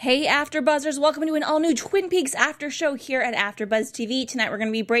Hey AfterBuzzers, welcome to an all-new Twin Peaks After Show here at AfterBuzz TV. Tonight we're going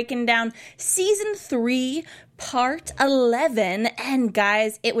to be breaking down Season 3, Part 11. And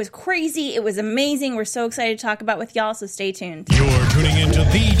guys, it was crazy, it was amazing. We're so excited to talk about with y'all, so stay tuned. You're tuning into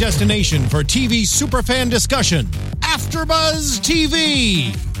the destination for TV superfan discussion, AfterBuzz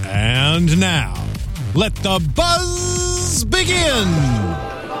TV. And now, let the buzz begin.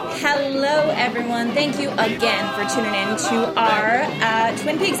 Hello, everyone. Thank you again for tuning in to our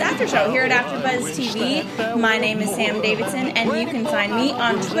Twin Peaks After Show here at AfterBuzz TV. My name is Sam Davidson, and you can find me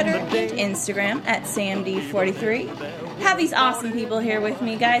on Twitter and Instagram at SamD43. Have these awesome people here with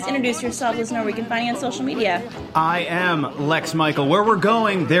me, guys. Introduce yourselves. Let us know where we can find you on social media. I am Lex Michael. Where we're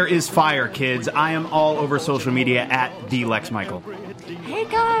going, there is fire, kids. I am all over social media at the Lex Michael. Hey,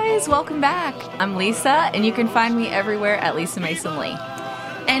 guys. Welcome back. I'm Lisa, and you can find me everywhere at Lisa Mason Lee.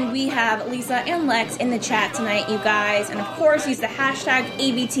 And we have Lisa and Lex in the chat tonight, you guys. And of course, use the hashtag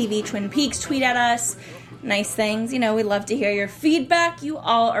ABTVTwinPeaks. Tweet at us. Nice things. You know, we love to hear your feedback. You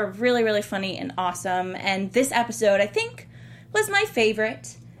all are really, really funny and awesome. And this episode, I think, was my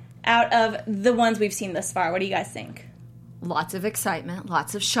favorite out of the ones we've seen thus far. What do you guys think? Lots of excitement,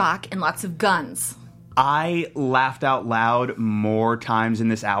 lots of shock, and lots of guns. I laughed out loud more times in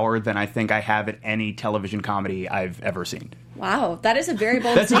this hour than I think I have at any television comedy I've ever seen. Wow, that is a very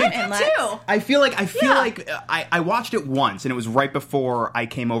bold statement, Lex. I feel like I watched it once, and it was right before I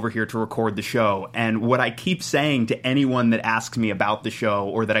came over here to record the show. And what I keep saying to anyone that asks me about the show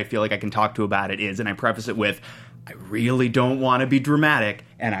or that I feel like I can talk to about it is, and I preface it with, I really don't want to be dramatic,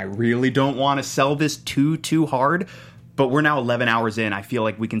 and I really don't want to sell this too hard. But we're now 11 hours in. I feel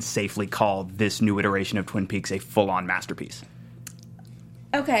like we can safely call this new iteration of Twin Peaks a full-on masterpiece.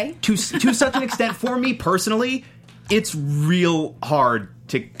 Okay. To such an extent, for me personally, it's real hard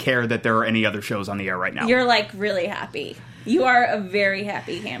to care that there are any other shows on the air right now. You're, like, really happy. You are a very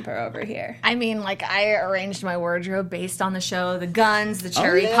happy camper over here. I mean, like, I arranged my wardrobe based on the show. The guns, the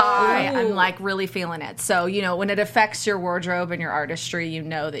cherry pie. I'm, like, really feeling it. So, you know, when it affects your wardrobe and your artistry, you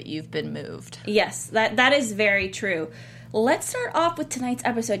know that you've been moved. Yes, that is very true. Let's start off with tonight's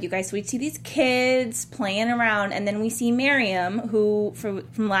episode, you guys. So we see these kids playing around, and then we see Miriam, who,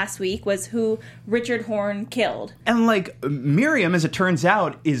 from last week, was who Richard Horne killed. And, like, Miriam, as it turns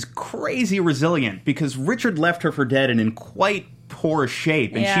out, is crazy resilient, because Richard left her for dead and in quite poor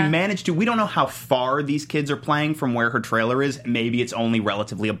shape, and she managed to, we don't know how far these kids are playing from where her trailer is. Maybe it's only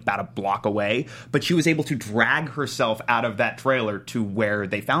relatively about a block away, but she was able to drag herself out of that trailer to where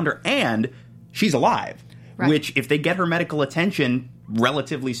they found her, and she's alive. Right. Which, if they get her medical attention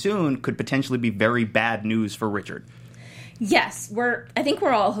relatively soon, could potentially be very bad news for Richard. Yes, I think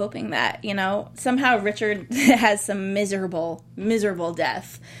we're all hoping that, you know, somehow Richard has some miserable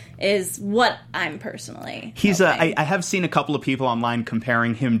death is what I'm personally hoping. I have seen a couple of people online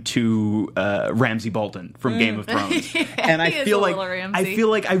comparing him to Ramsay Bolton from Game of Thrones. Yeah, and I feel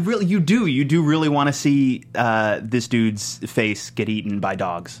like you do really want to see this dude's face get eaten by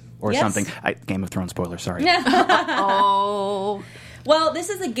dogs. Or something. Game of Thrones spoiler, sorry. Oh. Well, this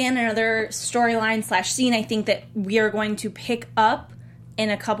is, again, another storyline / scene I think that we are going to pick up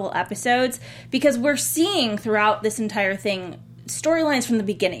in a couple episodes, because we're seeing throughout this entire thing storylines from the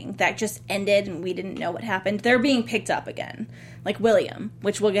beginning that just ended and we didn't know what happened. They're being picked up again, like William,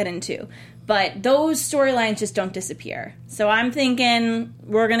 which we'll get into. But those storylines just don't disappear. So I'm thinking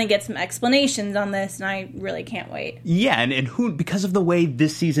we're going to get some explanations on this, and I really can't wait. Yeah, and who, because of the way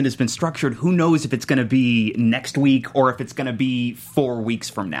this season has been structured, who knows if it's going to be next week or if it's going to be 4 weeks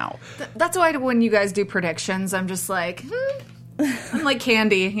from now. That's why when you guys do predictions, I'm just like, I'm like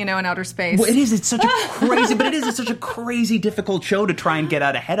Candy, you know, in outer space. Well, it's such a crazy, but it's such a crazy, difficult show to try and get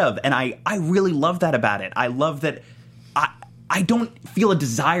out ahead of, and I really love that about it. I love that I don't feel a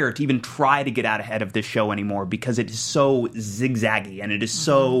desire to even try to get out ahead of this show anymore, because it is so zigzaggy, and it is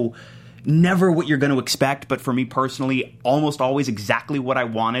so never what you're going to expect, but for me personally, almost always exactly what I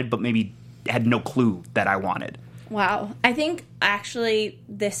wanted, but maybe had no clue that I wanted. Wow. I think, actually,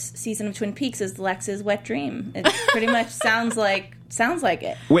 this season of Twin Peaks is Lex's wet dream. It pretty much sounds like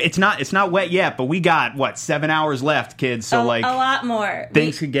it. Well, it's not wet yet, but we got, 7 hours left, kids, so, a lot more.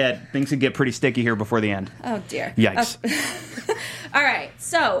 Things could get pretty sticky here before the end. Oh, dear. Yikes. All right,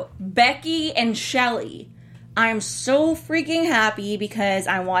 so, Becky and Shelley. I'm so freaking happy because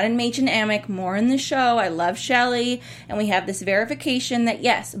I wanted Machen Amick more in the show. I love Shelley, and we have this verification that,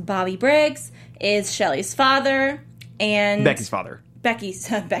 yes, Bobby Briggs is Shelley's father, and Becky's father.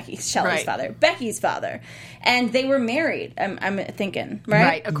 Shelley's father. Becky's father. And they were married, I'm thinking, right?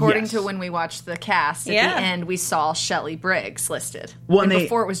 Right, according to when we watched the cast, at the end, we saw Shelley Briggs listed. Well, and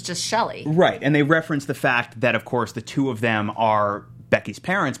before it was just Shelley. Right, and they referenced the fact that, of course, the two of them are Becky's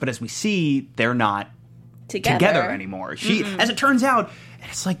parents, but as we see, they're not together anymore. As it turns out,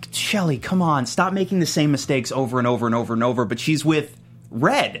 it's like, Shelley, come on, stop making the same mistakes over and over and over and over. But she's with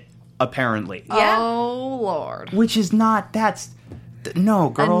Red, apparently. Yeah. Oh, Lord. Which is not, no,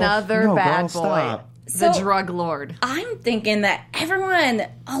 girl. Another bad boy. Stop. The drug lord. I'm thinking that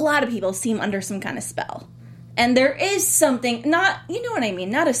a lot of people seem under some kind of spell. And there is something, not, you know what I mean,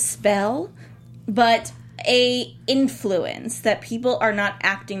 not a spell, but a influence that people are not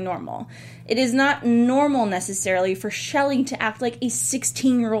acting normal. It is not normal necessarily for Shelley to act like a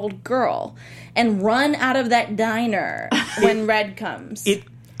 16-year-old girl and run out of that diner when Red comes.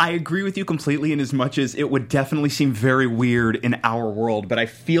 I agree with you completely in as much as it would definitely seem very weird in our world, but I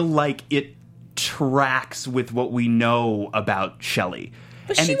feel like it tracks with what we know about Shelley.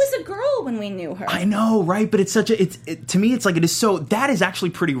 But she was a girl when we knew her. I know, right? But it's to me, it's like it is so, that is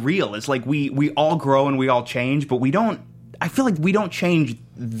actually pretty real. It's like we all grow and we all change, but I feel like we don't change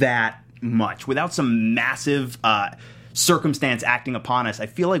that much without some massive circumstance acting upon us. I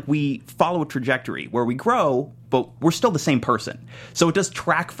feel like we follow a trajectory where we grow, but we're still the same person. So it does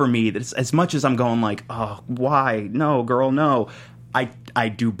track for me that as much as I'm going like, oh, why? No, girl, no. I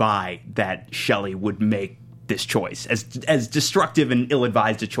do buy that Shelley would make this choice, as destructive and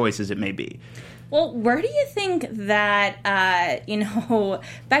ill-advised a choice as it may be. Well, where do you think that,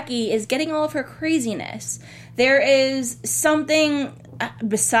 Becky is getting all of her craziness? There is something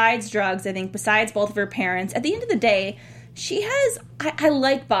besides drugs, I think, besides both of her parents. At the end of the day, she has... I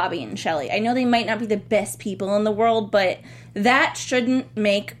like Bobby and Shelley. I know they might not be the best people in the world, but that shouldn't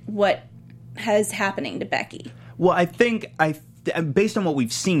make what is happening to Becky. Well, I think based on what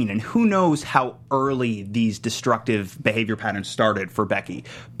we've seen, and who knows how early these destructive behavior patterns started for Becky,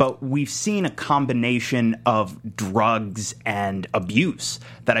 but we've seen a combination of drugs and abuse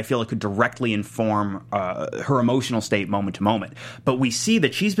that I feel like could directly inform her emotional state moment to moment. But we see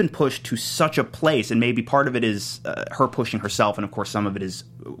that she's been pushed to such a place, and maybe part of it is her pushing herself, and of course some of it is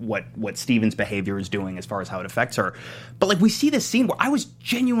what Steven's behavior is doing as far as how it affects her. But like we see this scene where I was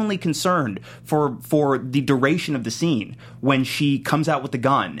genuinely concerned for the duration of the scene when she comes out with the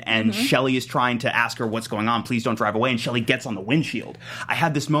gun and Shelley is trying to ask her what's going on, please don't drive away, and Shelley gets on the windshield. I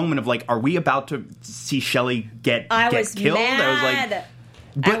had this moment of like, are we about to see Shelley get killed? Mad.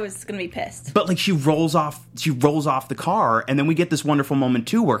 I was going to be pissed. But like she rolls off the car, and then we get this wonderful moment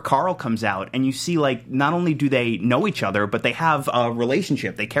too where Carl comes out, and you see like not only do they know each other, but they have a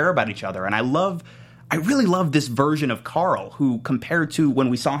relationship. They care about each other, and I really love this version of Carl, who compared to when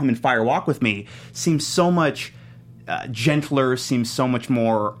we saw him in Fire Walk with Me, seems so much gentler, seems so much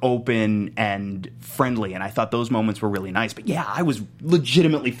more open and friendly, and I thought those moments were really nice. But yeah, I was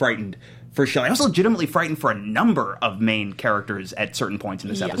legitimately frightened for Shelley. I was legitimately frightened for a number of main characters at certain points in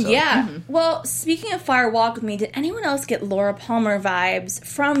this episode. Yeah. Mm-hmm. Well, speaking of Fire Walk with Me, did anyone else get Laura Palmer vibes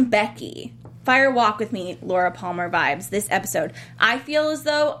from Becky? Fire Walk with Me, Laura Palmer vibes this episode. I feel as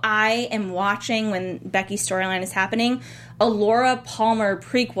though I am watching, when Becky's storyline is happening, a Laura Palmer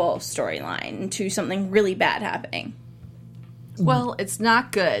prequel storyline to something really bad happening. Well, it's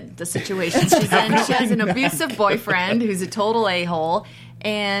not good, the situation she's in. She has an abusive boyfriend who's a total a-hole,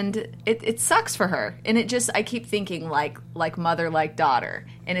 and it sucks for her. And I keep thinking like mother, like daughter.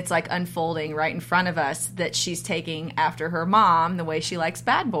 And it's like unfolding right in front of us that she's taking after her mom the way she likes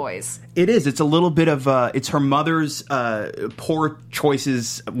bad boys. It is. It's a little bit of, it's her mother's poor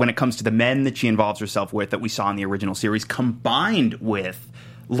choices when it comes to the men that she involves herself with that we saw in the original series, combined with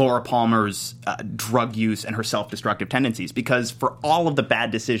Laura Palmer's drug use and her self-destructive tendencies. Because for all of the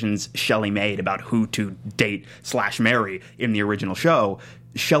bad decisions Shelley made about who to date/marry in the original show,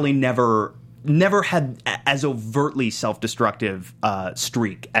 Shelley never had as overtly self-destructive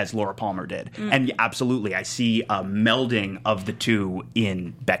streak as Laura Palmer did. And absolutely, I see a melding of the two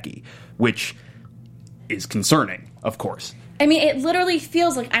in Becky, which is concerning, of course. I mean, it literally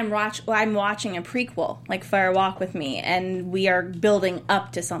feels like I'm watching a prequel, like Fire Walk with Me, and we are building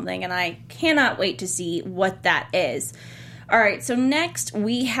up to something, and I cannot wait to see what that is. All right, so next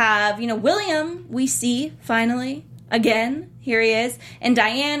we have, William, we see, finally, again, here he is, and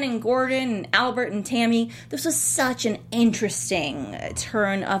Diane and Gordon and Albert and Tammy. This was such an interesting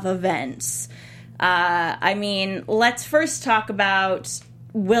turn of events. Let's first talk about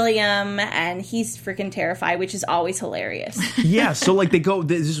William, and he's freaking terrified, which is always hilarious. Yeah, so like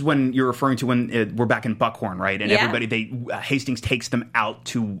this is when you're referring to when we're back in Buckhorn, right? And everybody, Hastings takes them out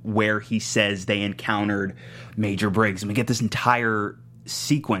to where he says they encountered Major Briggs. And we get this entire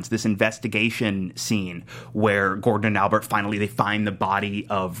sequence, this investigation scene where Gordon and Albert they find the body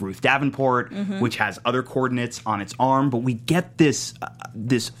of Ruth Davenport, which has other coordinates on its arm. But we get this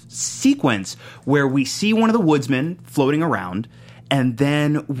sequence where we see one of the woodsmen floating around, And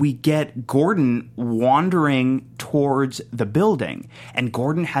then we get Gordon wandering towards the building. And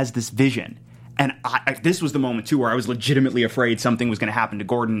Gordon has this vision. And this was the moment, too, where I was legitimately afraid something was going to happen to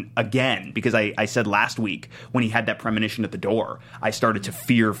Gordon again. Because I said last week, when he had that premonition at the door, I started to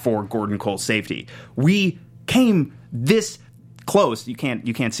fear for Gordon Cole's safety. We came this close. You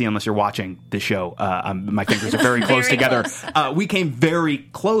can't see unless you're watching the show. My fingers are very close together. We came very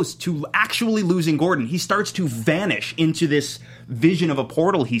close to actually losing Gordon. He starts to vanish into this vision of a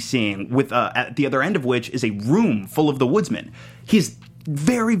portal he's seeing, with at the other end of which is a room full of the woodsmen. He's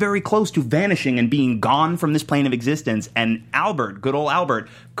very, very close to vanishing and being gone from this plane of existence, and Albert, good old Albert,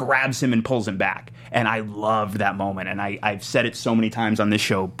 grabs him and pulls him back. And I loved that moment, and I've said it so many times on this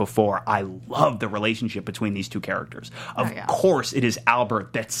show before. I love the relationship between these two characters. Of course, it is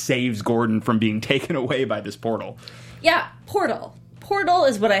Albert that saves Gordon from being taken away by this portal. Yeah, portal. Portal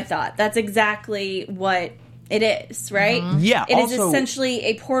is what I thought. That's exactly what it is, right? Mm-hmm. Yeah. It is essentially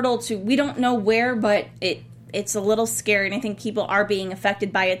a portal to, we don't know where, but it's a little scary, and I think people are being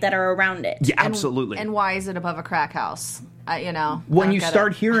affected by it that are around it. Yeah, absolutely. And why is it above a crack house? When you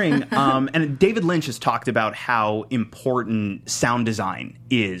start hearing, and David Lynch has talked about how important sound design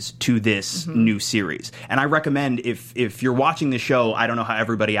is to this new series. And I recommend, if you're watching the show, I don't know how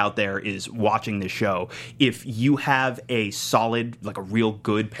everybody out there is watching this show, if you have a solid, like a real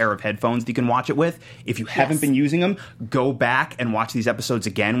good pair of headphones that you can watch it with, if you haven't been using them, go back and watch these episodes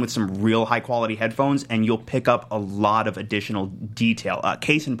again with some real high quality headphones, and you'll pick up a lot of additional detail.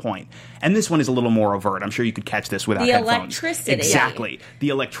 Case in point, and this one is a little more overt. I'm sure you could catch this without headphones. Electricity. Exactly. The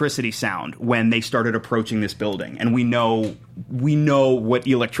electricity sound when they started approaching this building. And we know what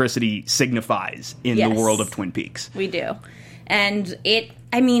electricity signifies in the world of Twin Peaks. We do. And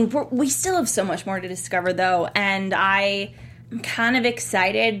we still have so much more to discover, though. And I'm kind of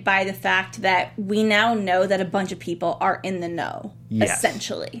excited by the fact that we now know that a bunch of people are in the know,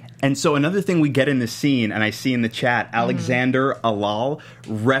 essentially. And so another thing we get in this scene, and I see in the chat, Alexander Alal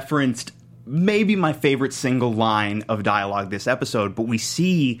referenced maybe my favorite single line of dialogue this episode, but we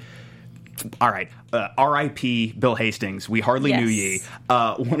see, all right, R.I.P. Bill Hastings, we hardly knew ye.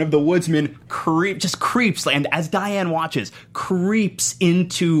 One of the woodsmen creeps, and as Diane watches, creeps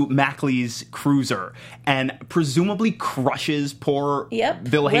into Mackley's cruiser and presumably crushes poor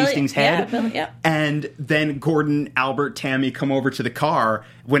Bill Hastings' head. And then Gordon, Albert, Tammy come over to the car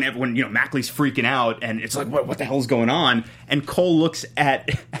when Mackley's freaking out, and it's like, what the hell's going on? And Cole looks at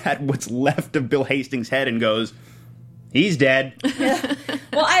what's left of Bill Hastings' head and goes, he's dead.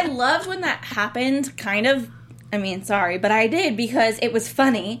 Well, I loved when that happened, kind of. I mean, sorry, but I did, because it was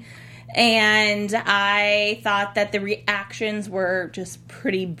funny. And I thought that the reactions were just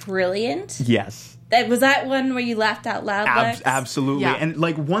pretty brilliant. Yes. Was that one where you laughed out loud, Lex? Absolutely. Yeah. And,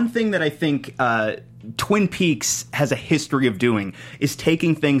 one thing that I think Twin Peaks has a history of doing is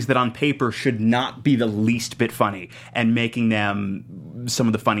taking things that on paper should not be the least bit funny and making them some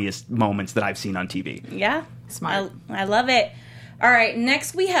of the funniest moments that I've seen on TV. Yeah. Smart. I love it. All right,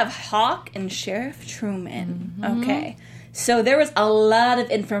 next we have Hawk and Sheriff Truman. Mm-hmm. Okay. So there was a lot of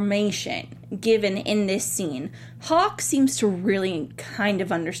information given in this scene. Hawk seems to really kind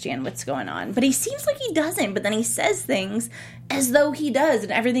of understand what's going on, but he seems like he doesn't, but then he says things as though he does,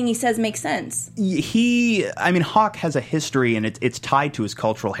 and everything he says makes sense. Hawk has a history, and it's tied to his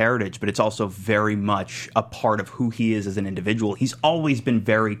cultural heritage, but it's also very much a part of who he is as an individual. He's always been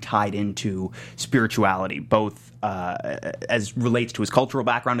very tied into spirituality, both as relates to his cultural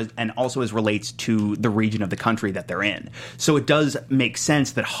background and also as relates to the region of the country that they're in. So it does make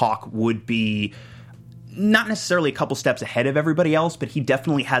sense that Hawk would be not necessarily a couple steps ahead of everybody else, but he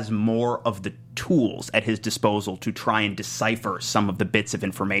definitely has more of the tools at his disposal to try and decipher some of the bits of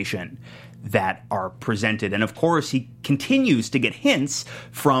information that are presented. And of course, he continues to get hints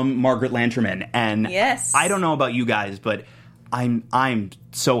from Margaret Lanterman. And I don't know about you guys, but I'm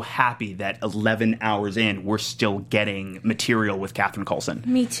so happy that 11 hours in, we're still getting material with Catherine Coulson.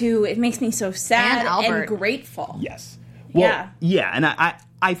 Me too. It makes me so sad and grateful. Yes. Well, yeah, and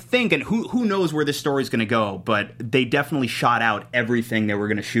I think, and who knows where this story's going to go, but they definitely shot out everything they were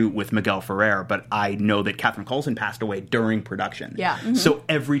going to shoot with Miguel Ferrer, but I know that Catherine Coulson passed away during production. Yeah. Mm-hmm. So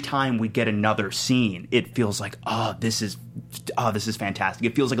every time we get another scene, it feels like, this is fantastic.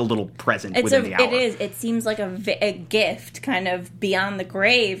 It feels like a little present within the hour. It is. It seems like a gift kind of beyond the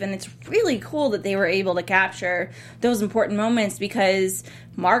grave, and it's really cool that they were able to capture those important moments because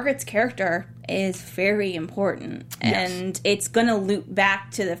Margaret's character is very important, and it's going to loop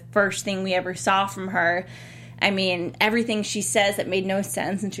back to the first thing we ever saw from her. I mean, everything she says that made no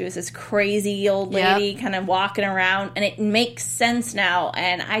sense, and she was this crazy old lady kind of walking around, and it makes sense now,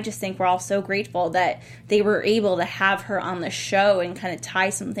 and I just think we're all so grateful that they were able to have her on the show and kind of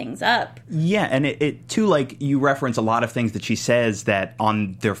tie some things up. Yeah, and it too, like, you reference a lot of things that she says that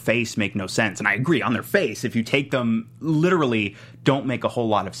on their face make no sense, and I agree, on their face, if you take them literally, don't make a whole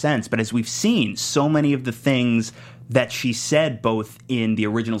lot of sense, but as we've seen, so many of the things that she said, both in the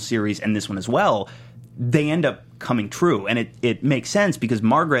original series and this one as well, they end up coming true. And it makes sense because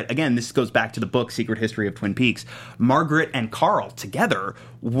Margaret, again, this goes back to the book Secret History of Twin Peaks, Margaret and Carl together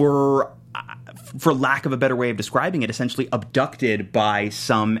were, for lack of a better way of describing it, essentially abducted by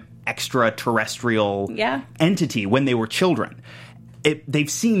some extraterrestrial entity when they were children.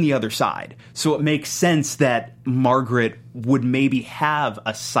 They've seen the other side. So it makes sense that Margaret would maybe have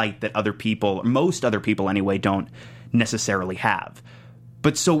a sight that other people, or most other people anyway, don't necessarily have.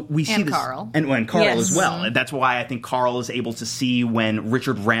 But so we see this, Carl. and Carl as well. And that's why I think Carl is able to see when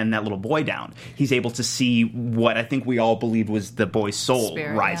Richard ran that little boy down. He's able to see what I think we all believed was the boy's soul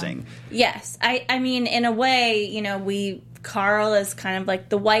rising. Yeah. Yes, I mean, in a way, Carl is kind of like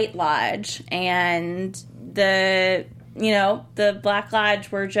the White Lodge, and the Black Lodge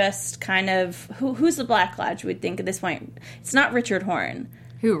were just kind of who's the Black Lodge? We'd think at this point, it's not Richard Horne.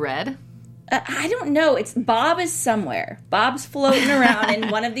 Who, Red? I don't know. It's Bob is somewhere. Bob's floating around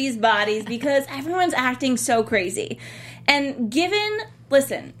in one of these bodies because everyone's acting so crazy. And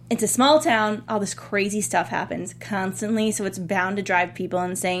listen, it's a small town. All this crazy stuff happens constantly, so it's bound to drive people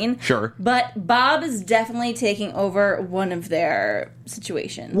insane. Sure. But Bob is definitely taking over one of their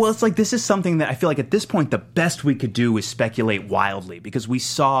situations. Well, it's like this is something that I feel like at this point the best we could do is speculate wildly because we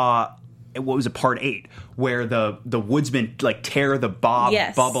saw... What was it, part 8, where the woodsmen tear the Bob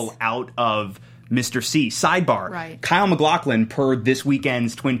bubble out of Mr. C. Sidebar. Right. Kyle MacLachlan, per this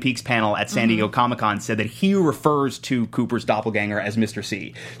weekend's Twin Peaks panel at San Diego Comic-Con, said that he refers to Cooper's doppelganger as Mr.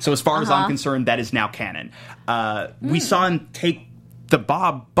 C. So as far as I'm concerned, that is now canon. We saw him take the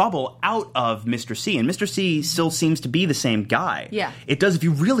Bob bubble out of Mr. C, and Mr. C still seems to be the same guy. Yeah. It does, if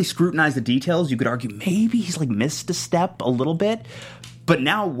you really scrutinize the details, you could argue maybe he's missed a step a little bit. But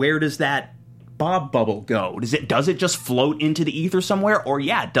now, where does that Bob bubble go? Does it just float into the ether somewhere, or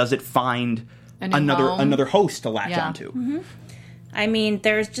does it find another host to latch onto? Mm-hmm. I mean,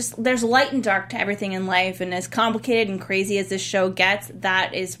 there's light and dark to everything in life, and as complicated and crazy as this show gets,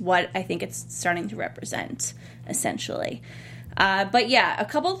 that is what I think it's starting to represent, essentially. But a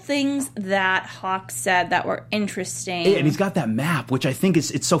couple things that Hawk said that were interesting. And he's got that map, which I think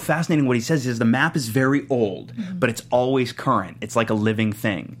it's so fascinating. What he says is the map is very old, but it's always current. It's like a living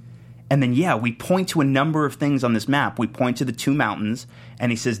thing. And then, we point to a number of things on this map. We point to the 2 mountains,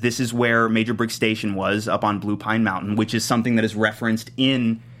 and he says this is where Major Briggs Station was, up on Blue Pine Mountain, which is something that is referenced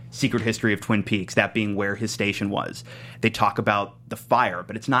in Secret History of Twin Peaks, that being where his station was. They talk about the fire,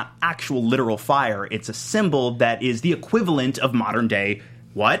 but it's not actual literal fire. It's a symbol that is the equivalent of modern day,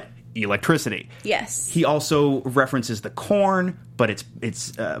 what? Electricity. Yes. He also references the corn, but it's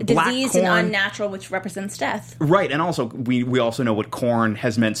black disease corn. And unnatural, which represents death. Right, and also we also know what corn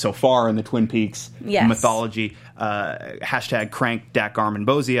has meant so far in the Twin Peaks mythology. Hashtag crank Dak Garmin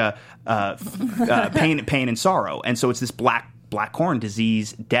Bosia, pain and sorrow. And so it's this black corn,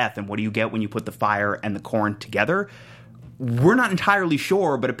 disease, death, and what do you get when you put the fire and the corn together? We're not entirely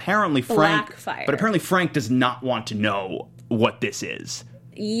sure, but apparently Frank does not want to know what this is.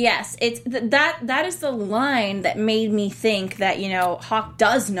 Yes, it's that is the line that made me think that Hawk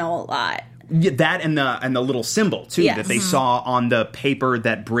does know a lot. Yeah, that and the little symbol too that they saw on the paper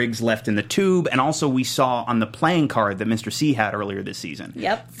that Briggs left in the tube, and also we saw on the playing card that Mr. C had earlier this season.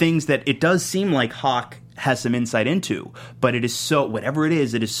 Yep, things that it does seem like Hawk has some insight into, but it is so whatever it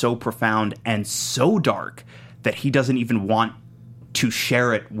is so profound and so dark that he doesn't even want to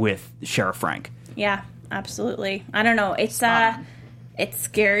share it with Sheriff Frank. Yeah, absolutely. I don't know. It's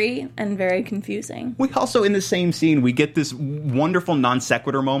scary and very confusing. We also, in the same scene, we get this wonderful non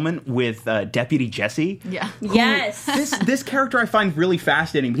sequitur moment with Deputy Jesse. Yeah. Yes. This character I find really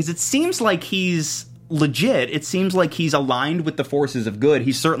fascinating because it seems like he's legit. It seems like he's aligned with the forces of good.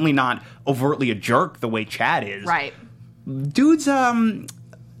 He's certainly not overtly a jerk the way Chad is. Right. Dude's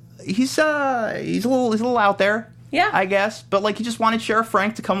he's a little out there. Yeah. I guess, but he just wanted Sheriff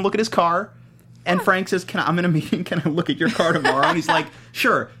Frank to come look at his car. And Frank says, I'm in a meeting, can I look at your car tomorrow? And he's like,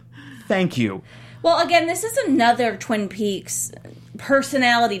 sure, thank you. Well, again, this is another Twin Peaks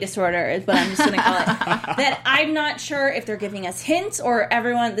personality disorder, is what I'm just going to call it. That I'm not sure if they're giving us hints or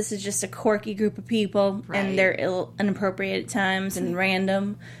everyone, this is just a quirky group of people, and they're inappropriate at times and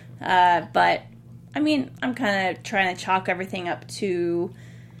random. But, I mean, I'm kind of trying to chalk everything up to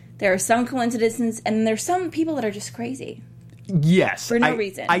there are some coincidences, and there's some people that are just crazy. Yes. For no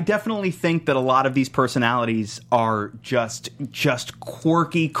reason. I definitely think that a lot of these personalities are just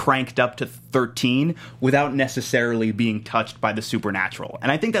quirky, cranked up to 13 without necessarily being touched by the supernatural.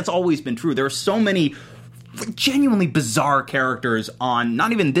 And I think that's always been true. There are so many genuinely bizarre characters on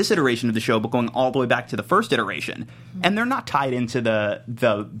not even this iteration of the show, but going all the way back to the first iteration. And they're not tied into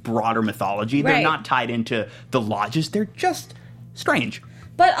the broader mythology. They're not tied into the lodges. They're just strange.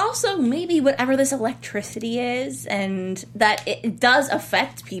 But also maybe whatever this electricity is, and that it does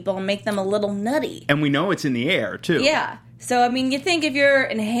affect people and make them a little nutty. And we know it's in the air, too. Yeah. So, I mean, you think if you're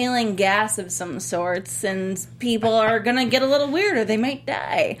inhaling gas of some sorts, and people are going to get a little weird, or they might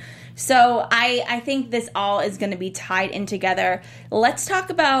die. So I think this all is going to be tied in together. Let's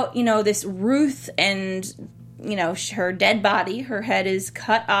talk about, this Ruth and, her dead body. Her head is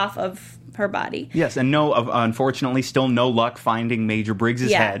cut off of her body. Yes, and unfortunately, still no luck finding Major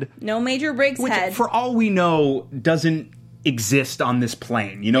Briggs' head. No Major Briggs' head. Which, for all we know, doesn't exist on this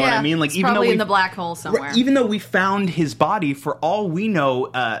plane. You know what I mean? Like, it's even probably in the black hole somewhere. Even though we found his body, for all we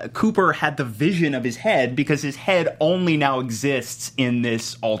know, Cooper had the vision of his head because his head only now exists in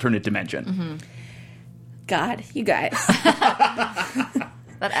this alternate dimension. Mm-hmm. God, you guys.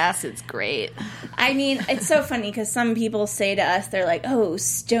 That acid's great. I mean, it's so funny because some people say to us, they're like, oh,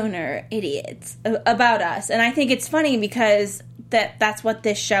 stoner idiots about us. And I think it's funny because that's what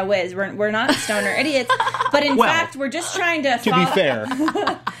this show is. We're not stoner idiots. But in fact, we're just trying to be fair.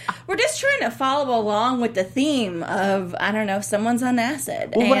 We're just trying to follow along with the theme of, I don't know, someone's on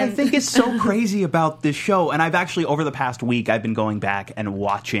acid. Well, what I think is so crazy about this show, and I've actually, over the past week, I've been going back and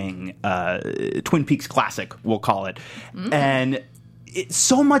watching Twin Peaks Classic, we'll call it. And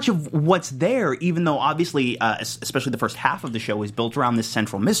so much of what's there, even though obviously, especially the first half of the show, is built around this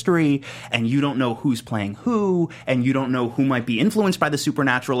central mystery, and you don't know who's playing who, and you don't know who might be influenced by the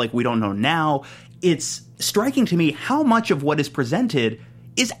supernatural like we don't know now. It's striking to me how much of what is presented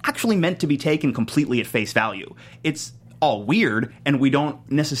is actually meant to be taken completely at face value. It's all weird, and we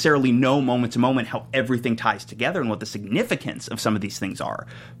don't necessarily know moment to moment how everything ties together and what the significance of some of these things are.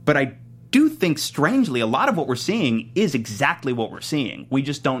 But I do think, strangely, a lot of what we're seeing is exactly what we're seeing. We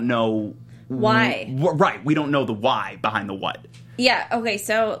just don't know why. Right. We don't know the why behind the what. Yeah, okay,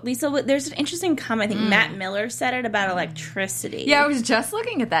 so, Lisa, there's an interesting comment. I think Matt Miller said it about electricity. Yeah, I was just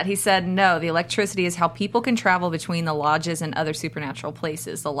looking at that. He said, no, the electricity is how people can travel between the lodges and other supernatural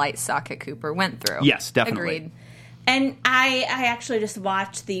places the light socket Cooper went through. Yes, definitely. Agreed. And I actually just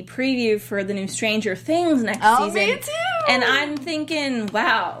watched the preview for the new Stranger Things next season. Me too! And I'm thinking,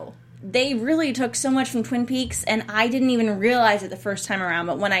 wow, they really took so much from Twin Peaks, and I didn't even realize it the first time around.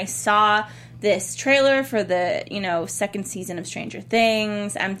 But when I saw this trailer for the, second season of Stranger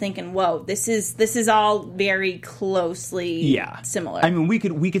Things, I'm thinking, whoa, this is all very closely similar. I mean, we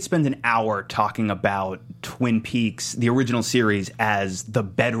could spend an hour talking about Twin Peaks, the original series, as the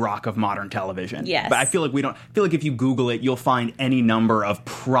bedrock of modern television. Yes. But I feel like if you Google it, you'll find any number of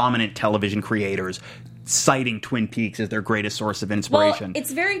prominent television creators citing Twin Peaks as their greatest source of inspiration. Well,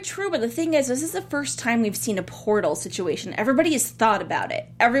 it's very true, but the thing is, this is the first time we've seen a portal situation. Everybody has thought about it.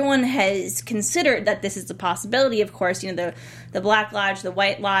 Everyone has considered that this is a possibility, of course, the Black Lodge, the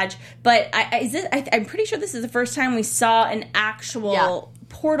White Lodge, but I'm pretty sure this is the first time we saw an actual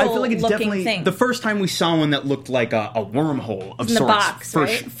portal. I feel like it's definitely thing. The first time we saw one that looked like a wormhole of sorts. In the box,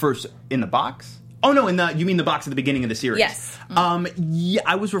 right? First in the box? Oh, no, you mean the box at the beginning of the series? Yes. Yeah,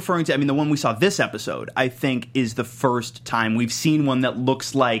 I was referring to, the one we saw this episode, I think, is the first time we've seen one that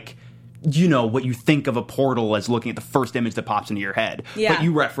looks like, what you think of a portal as looking at the first image that pops into your head. Yeah. But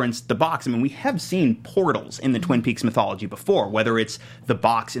you referenced the box. We have seen portals in the Twin Peaks mythology before, whether it's the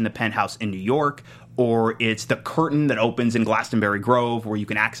box in the penthouse in New York, or it's the curtain that opens in Glastonbury Grove where you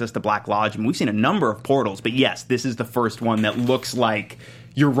can access the Black Lodge. We've seen a number of portals, but yes, this is the first one that looks like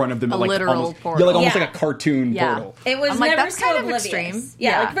your run-of-the-mill, literal portal. Yeah, almost like a cartoon portal. It was never that's so kind of oblivious. Extreme.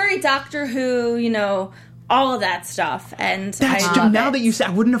 Yeah, like very Doctor Who, all of that stuff. And now that you say, I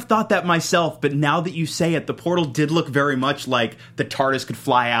wouldn't have thought that myself, but now that you say it, the portal did look very much like the TARDIS could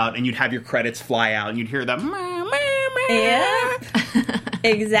fly out, and you'd have your credits fly out, and you'd hear that. Yeah,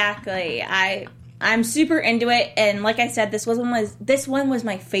 exactly. I'm super into it, and like I said, this one was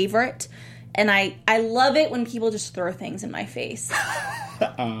my favorite. And I love it when people just throw things in my face.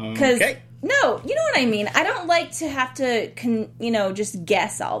 Because, no, you know what I mean. I don't like to have to, just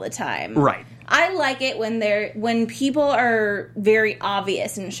guess all the time. Right. I like it when people are very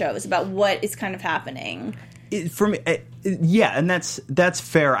obvious in shows about what is kind of happening. For me, yeah, and that's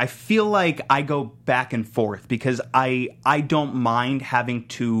fair. I feel like I go back and forth because I don't mind having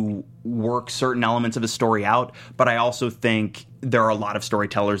to work certain elements of a story out, but I also think there are a lot of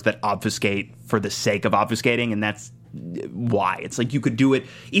storytellers that obfuscate for the sake of obfuscating, and that's why. It's like you could do it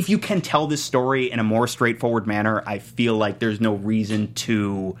if you can tell this story in a more straightforward manner. I feel like there's no reason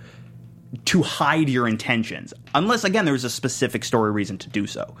to hide your intentions, unless again there's a specific story reason to do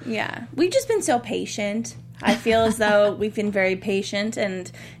so. Yeah, we've just been so patient. I feel as though we've been very patient,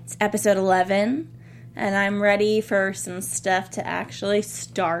 and it's episode 11, and I'm ready for some stuff to actually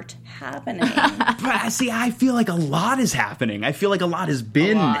start happening. But see, I feel like a lot is happening. I feel like a lot has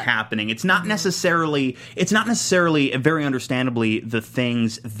been happening. It's not necessarily, very understandably, the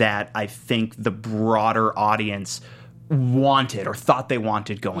things that I think the broader audience wanted or thought they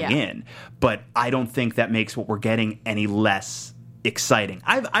wanted going in. But I don't think that makes what we're getting any less exciting.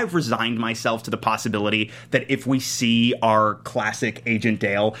 I've resigned myself to the possibility that if we see our classic Agent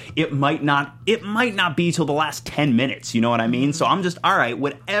Dale, it might not be till the last 10 minutes, you know what I mean? So I'm just, all right,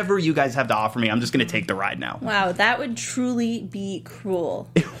 whatever you guys have to offer me, I'm just going to take the ride now. Wow, that would truly be cruel.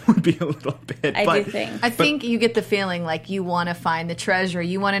 It would be a little bit. I do think. I think you get the feeling like you want to find the treasure.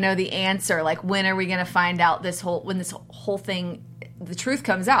 You want to know the answer. Like, when are we going to find out when this whole thing, the truth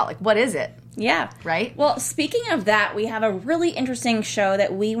comes out? Like, what is it? Yeah. Right? Well, speaking of that, we have a really interesting show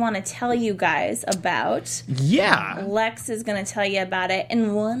that we want to tell you guys about. Yeah. Lex is going to tell you about it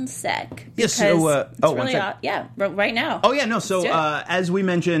in one sec. Yes. So, one sec. Yeah, right now. Oh, yeah, no. So, as we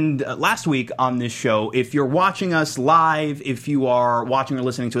mentioned last week on this show, if you're watching us live, if you are watching or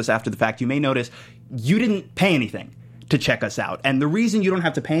listening to us after the fact, you may notice you didn't pay anything to check us out. And the reason you don't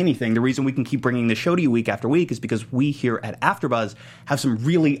have to pay anything, the reason we can keep bringing the show to you week after week, is because we here at AfterBuzz have some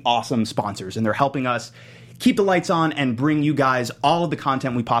really awesome sponsors, and they're helping us keep the lights on and bring you guys all of the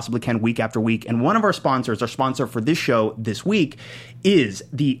content we possibly can week after week. And one of our sponsors, our sponsor for this show this week, is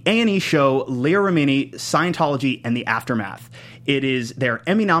the A&E show Leah Remini, Scientology, and the Aftermath. It is their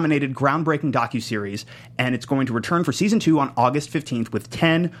Emmy-nominated groundbreaking docuseries, and it's going to return for season 2 on August 15th with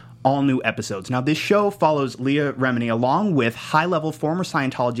 10 all-new episodes. Now, this show follows Leah Remini along with high-level former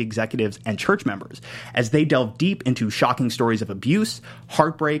Scientology executives and church members as they delve deep into shocking stories of abuse,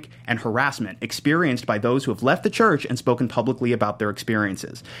 heartbreak, and harassment experienced by those who have left the church and spoken publicly about their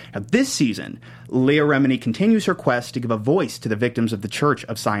experiences. Now, this season, Leah Remini continues her quest to give a voice to the victims of the Church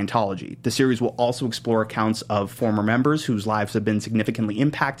of Scientology. The series will also explore accounts of former members whose lives have been significantly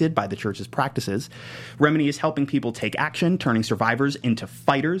impacted by the church's practices. Remini is helping people take action, turning survivors into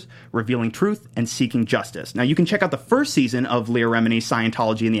fighters, revealing truth, and seeking justice. Now, you can check out the first season of Leah Remini,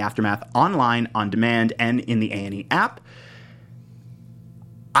 Scientology, and the Aftermath online, on demand, and in the A&E app.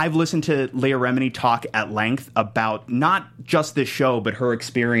 I've listened to Leah Remini talk at length about not just this show, but her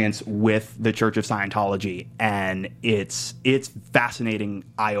experience with the Church of Scientology, and it's fascinating,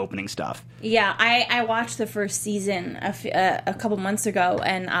 eye-opening stuff. Yeah, I watched the first season a couple months ago,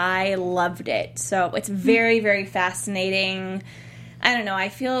 and I loved it. So it's very, very fascinating. I don't know, I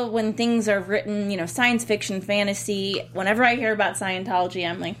feel when things are written, science fiction, fantasy, whenever I hear about Scientology,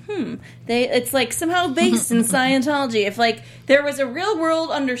 I'm like, it's like somehow based in Scientology. If there was a real world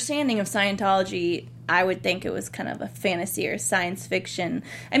understanding of Scientology, I would think it was kind of a fantasy or science fiction.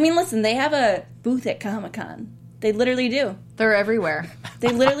 I mean, listen, they have a booth at Comic-Con. They literally do. They're everywhere. They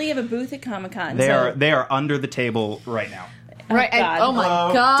literally have a booth at Comic-Con. They are under the table right now. Right. Oh my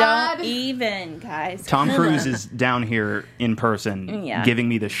God. Don't even, guys. Tom Cruise is down here in person giving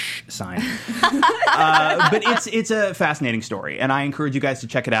me the shh sign. But it's a fascinating story, and I encourage you guys to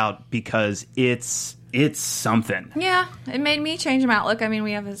check it out because it's something. Yeah, it made me change my outlook. I mean,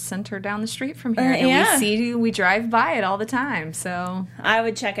 we have a center down the street from here, and we drive by it all the time, so I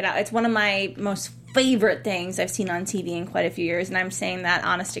would check it out. It's one of my most favorite things I've seen on TV in quite a few years, and I'm saying that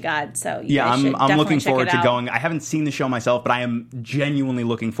honest to God. So I'm looking forward to going. I haven't seen the show myself, but I am genuinely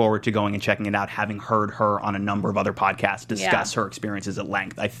looking forward to going and checking it out, having heard her on a number of other podcasts discuss her experiences at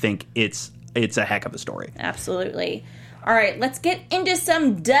length. I think it's a heck of a story. Absolutely. All right, let's get into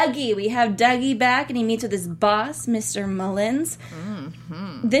some Dougie. We have Dougie back, and he meets with his boss, Mr. Mullins.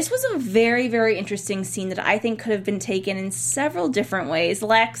 Mm-hmm. This was a very, very interesting scene that I think could have been taken in several different ways.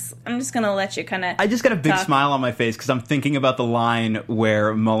 Lex, I'm just going to let you kind of I just got a big smile on my face because I'm thinking about the line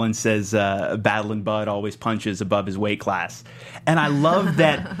where Mullins says, Battling Bud always punches above his weight class. And I love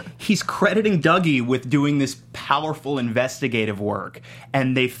that he's crediting Dougie with doing this powerful investigative work.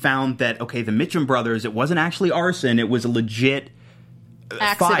 And they found that, okay, the Mitchum brothers, it wasn't actually arson, it was a legit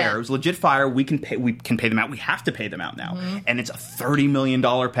fire. It was legit fire. We can pay them out. We have to pay them out now. And it's a $30 million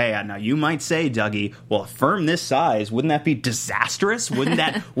payout. Now, you might say, Dougie, well, a firm this size, wouldn't that be disastrous? Wouldn't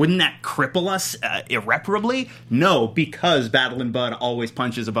that cripple us irreparably? No, because Battle and Bud always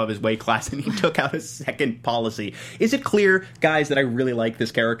punches above his weight class, and he took out a second policy. Is it clear, guys, that I really like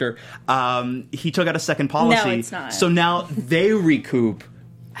this character? He took out a second policy. No, it's not. So now they recoup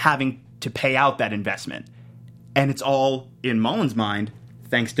having to pay out that investment. And it's all, in Mullen's mind,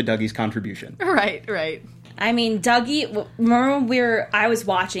 thanks to Dougie's contribution. Right. I mean, Dougie, remember I was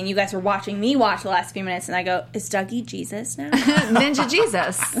watching, you guys were watching me watch the last few minutes, and I go, is Dougie Jesus now? Ninja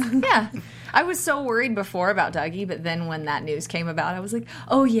Jesus. Yeah. I was so worried before about Dougie, but then when that news came about, I was like,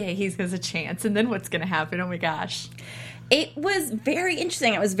 oh, yeah, he has a chance. And then what's going to happen? Oh, my gosh. It was very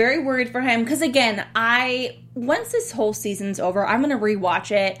interesting. I was very worried for him because, again, once this whole season's over, I'm going to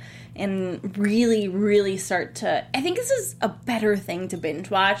rewatch it and really, really start to... I think this is a better thing to binge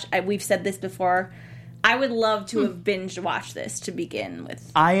watch. We've said this before. I would love to have binge watched this to begin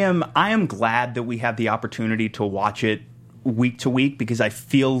with. I am glad that we have the opportunity to watch it week to week, because I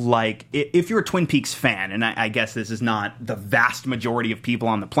feel like if you're a Twin Peaks fan, and I guess this is not the vast majority of people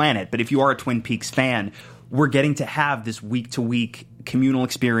on the planet, but if you are a Twin Peaks fan, we're getting to have this week-to-week communal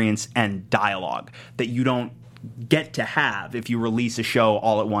experience and dialogue that you don't get to have if you release a show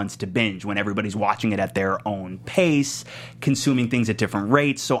all at once to binge, when everybody's watching it at their own pace, consuming things at different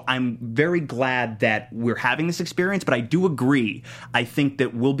rates. So I'm very glad that we're having this experience, but I do agree. I think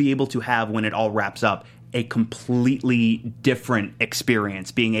that we'll be able to have, when it all wraps up, a completely different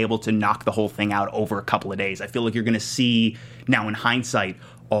experience, being able to knock the whole thing out over a couple of days. I feel like you're going to see, now in hindsight,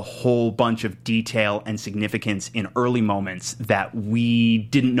 a whole bunch of detail and significance in early moments that we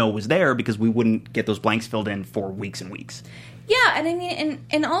didn't know was there, because we wouldn't get those blanks filled in for weeks and weeks. Yeah, and I mean,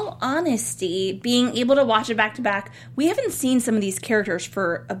 in all honesty, being able to watch it back to back, we haven't seen some of these characters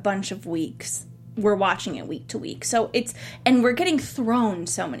for a bunch of weeks. We're watching it week to week. And we're getting thrown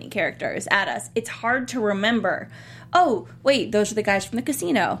so many characters at us. It's hard to remember, oh, wait, those are the guys from the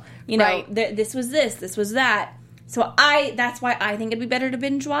casino. You know, right. This was that. So that's why I think it'd be better to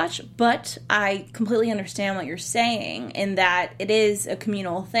binge watch, but I completely understand what you're saying in that it is a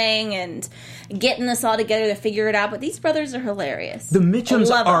communal thing and getting us all together to figure it out, but these brothers are hilarious. The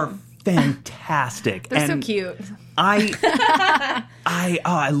Mitchums are fantastic. They're so cute. I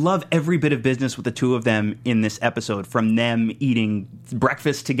love every bit of business with the two of them in this episode, from them eating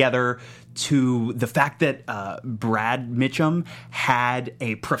breakfast together to the fact that Brad Mitchum had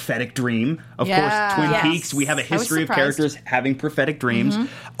a prophetic dream. Of course, Twin Peaks, we have a history of characters having prophetic dreams.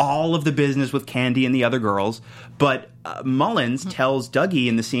 All of the business with Candy and the other girls. But Mullins tells Dougie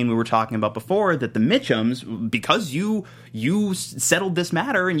in the scene we were talking about before that the Mitchums, because you settled this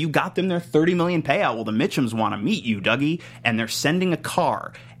matter and you got them their $30 million payout, well, the Mitchums want to meet you, Dougie, and they're sending a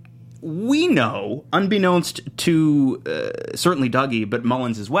car. We know, unbeknownst to certainly Dougie, but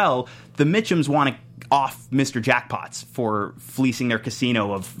Mullins as well, the Mitchums want to off Mr. Jackpots for fleecing their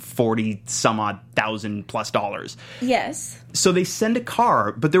casino of $40,000 plus. Yes. So they send a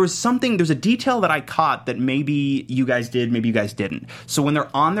car, but there's a detail that I caught that maybe you guys did, maybe you guys didn't. So when they're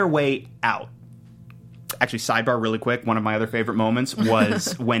on their way out, actually, sidebar really quick, one of my other favorite moments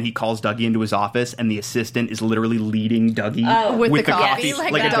was when he calls Dougie into his office and the assistant is literally leading Dougie with the coffee,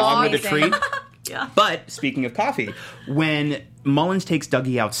 like a dog with a treat. Yeah. But speaking of coffee, when Mullins takes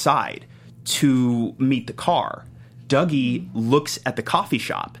Dougie outside to meet the car, Dougie looks at the coffee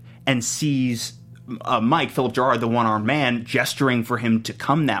shop and sees Mike, Philip Gerard, the one-armed man, gesturing for him to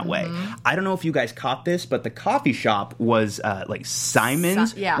come that way. I don't know if you guys caught this, but the coffee shop was like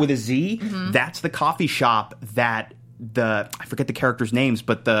Simon's with a Z. That's the coffee shop that I forget the characters' names,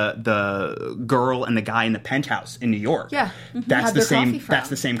 but the girl and the guy in the penthouse in New York. Yeah. That's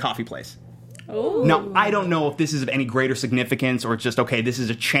the same coffee place. Ooh. Now, I don't know if this is of any greater significance or it's just, okay, this is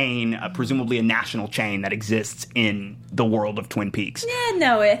a chain, presumably a national chain that exists in the world of Twin Peaks. Yeah,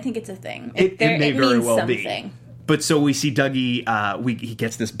 no, I think it's a thing. It may very well be. But so we see Dougie, he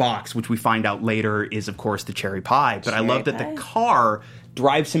gets this box, which we find out later is, of course, the cherry pie. But I love that the car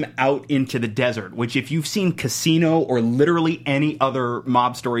drives him out into the desert, which if you've seen Casino or literally any other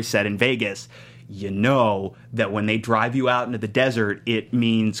mob story set in Vegas, you know that when they drive you out into the desert, it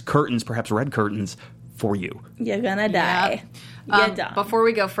means curtains, perhaps red curtains, for you. You're gonna die. Before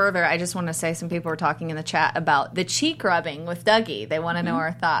we go further, I just want to say some people were talking in the chat about the cheek rubbing with Dougie. They want to know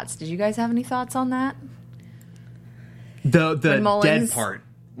our thoughts. Did you guys have any thoughts on that? The dead part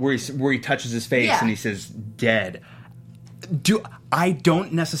where he touches his face and he says dead. I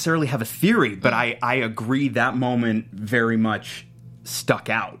don't necessarily have a theory, but I agree that moment very much stuck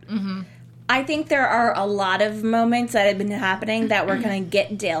out. I think there are a lot of moments that have been happening that we're going to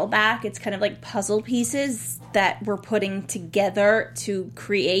get Dale back. It's kind of like puzzle pieces that we're putting together to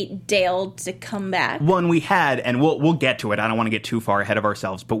create Dale to come back. One we had, and we'll get to it. I don't want to get too far ahead of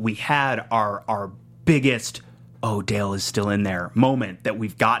ourselves, but we had our biggest, oh, Dale is still in there moment that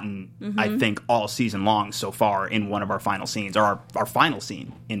we've gotten, I think, all season long so far in one of our final scenes, or our final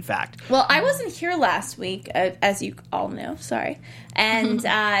scene, in fact. Well, I wasn't here last week, as you all know. Sorry. And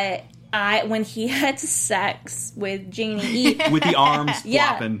when he had sex with Janie E. With the arms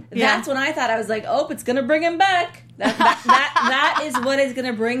flopping. That's when I thought, I was like, oh, it's going to bring him back. That is what is going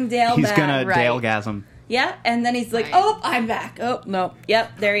to bring Dale back. He's going to Dale-gasm. Yeah, and then he's like, oh, I'm back. Oh, no.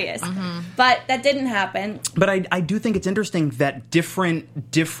 Yep, there he is. But that didn't happen. But I do think it's interesting that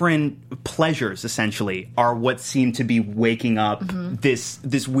different pleasures, essentially, are what seem to be waking up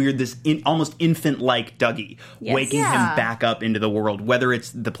this weird, almost infant-like Dougie, waking him back up into the world, whether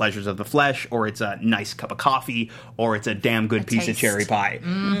it's the pleasures of the flesh, or it's a nice cup of coffee, or it's a damn good piece of cherry pie.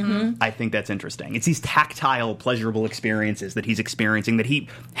 I think that's interesting. It's these tactile, pleasurable experiences that he's experiencing that he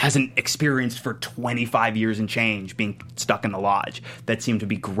hasn't experienced for 25 years and change, being stuck in the lodge, that seem to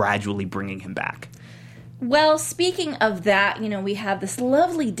be gradually bringing him back. Well, speaking of that, we have this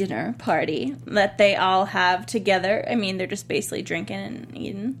lovely dinner party that they all have together. I mean, they're just basically drinking and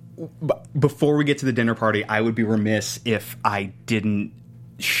eating. Before we get to the dinner party, I would be remiss if I didn't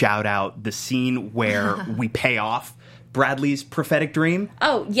shout out the scene where we pay off Bradley's prophetic dream.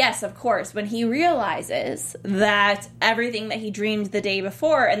 Oh, yes, of course. When he realizes that everything that he dreamed the day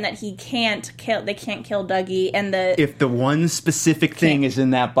before, and that they can't kill Dougie, and if the one specific thing is in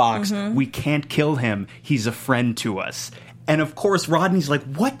that box, we can't kill him. He's a friend to us. And of course, Rodney's like,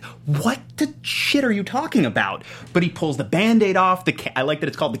 what the shit are you talking about? But he pulls the Band-Aid off. I like that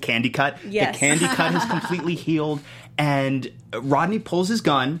it's called the candy cut. Yes. The candy cut is completely healed. And Rodney pulls his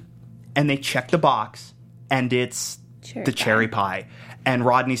gun, and they check the box, and it's cherry pie. And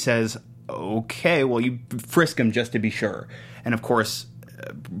Rodney says, okay, well, you frisk him just to be sure. And of course,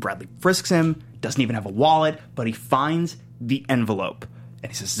 Bradley frisks him, doesn't even have a wallet, but he finds the envelope.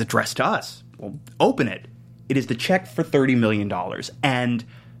 And he says, it's addressed to us. Well, open it. It is the check for $30 million. And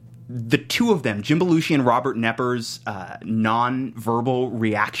the two of them, Jim Belushi and Robert Knepper's non-verbal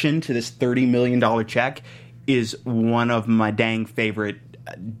reaction to this $30 million check is one of my dang favorite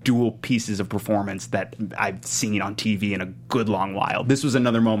dual pieces of performance that I've seen on TV in a good long while. This was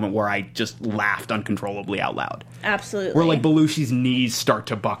another moment where I just laughed uncontrollably out loud. Absolutely. Where Belushi's knees start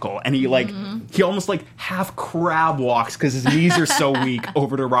to buckle, and he he almost half crab walks because his knees are so weak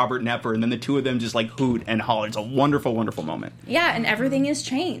over to Robert Knepper, and then the two of them just hoot and holler. It's a wonderful, wonderful moment. Yeah, and everything has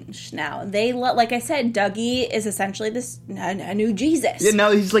changed now. They, like I said, Dougie is essentially a new Jesus. Yeah,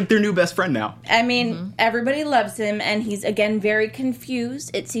 now he's their new best friend now. I mean, everybody loves him, and he's, again, very confused.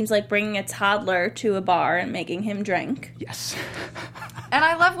 It seems like bringing a toddler to a bar and making him drink. Yes. And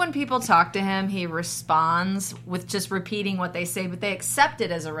I love when people talk to him, he responds with just repeating what they say, but they accept it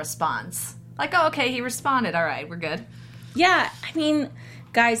as a response. Like, oh, okay, he responded. All right, we're good. Yeah, I mean,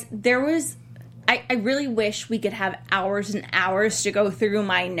 guys, I really wish we could have hours and hours to go through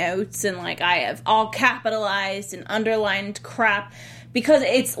my notes, and I have all capitalized and underlined crap. Because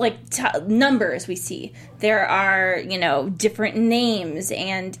it's numbers we see. There are, different names,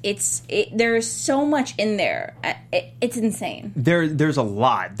 and there's so much in there. It's insane. There's a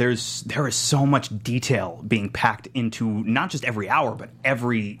lot. There is so much detail being packed into not just every hour, but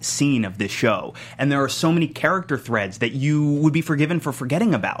every scene of this show. And there are so many character threads that you would be forgiven for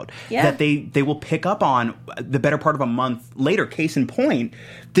forgetting about. Yeah. That they will pick up on the better part of a month later. Case in point,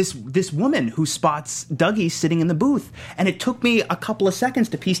 this woman who spots Dougie sitting in the booth. And it took me a couple of seconds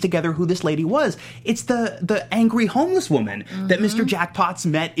to piece together who this lady was. It's the angry homeless woman that Mr. Jackpots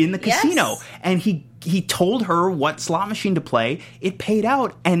met in the casino. And he told her what slot machine to play. It paid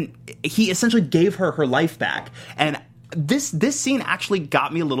out, and he essentially gave her her life back. And this scene actually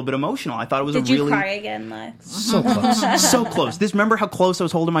got me a little bit emotional. I thought it was Did you cry again, Lex? So close. So close. Remember how close I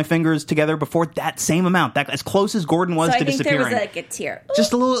was holding my fingers together before? That same amount. As close as Gordon was to disappearing. So I think there was a tear.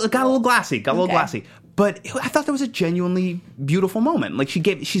 Just a little, it got a little glassy. Glassy. But I thought that was a genuinely beautiful moment.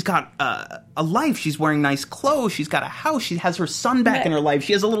 She's got a life. She's wearing nice clothes. She's got a house. She has her son back in her life.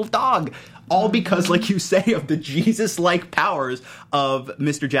 She has a little dog. All because, like you say, of the Jesus-like powers of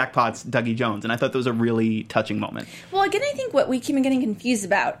Mr. Jackpot's Dougie Jones. And I thought that was a really touching moment. Well, again, I think what we keep getting confused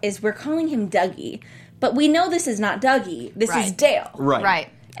about is we're calling him Dougie. But we know this is not Dougie. This is Dale. Right.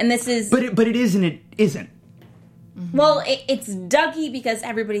 And this is... But it is and it isn't. Mm-hmm. Well, it's Dougie because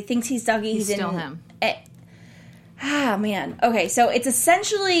everybody thinks he's Dougie. He's still him. Man. Okay, so it's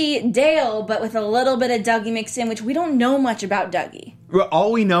essentially Dale, but with a little bit of Dougie mixed in, which we don't know much about Dougie.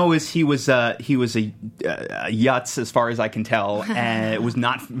 All we know is he was a yutz, as far as I can tell, and it was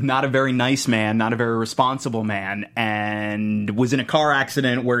not a very nice man, not a very responsible man, and was in a car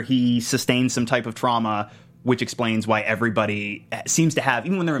accident where he sustained some type of trauma, which explains why everybody seems to have,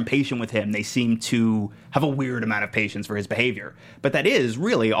 even when they're impatient with him, they seem to have a weird amount of patience for his behavior. But that is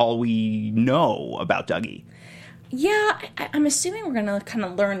really all we know about Dougie. Yeah, I'm assuming we're going to kind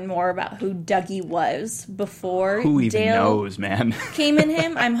of learn more about who Dougie was before Who even Dale knows, man? came in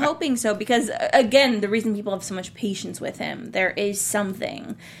him. I'm hoping so because, again, the reason people have so much patience with him, there is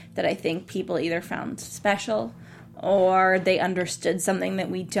something that I think people either found special or they understood something that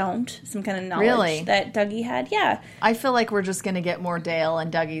we don't, some kind of knowledge that Dougie had. Yeah. I feel like we're just going to get more Dale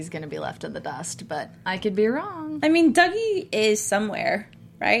and Dougie's going to be left in the dust, but I could be wrong. I mean, Dougie is somewhere,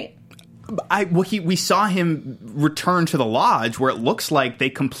 right? We saw him return to the lodge where it looks like they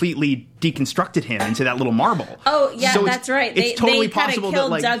completely deconstructed him into that little marble. Oh, yeah, so that's right. It's totally they possible that,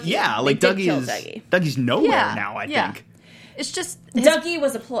 like, Dougie. yeah, like Dougie's nowhere now, I think. It's just... Dougie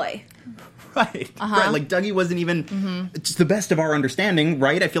was a ploy. Right, right. Like, Dougie wasn't even, it's the best of our understanding,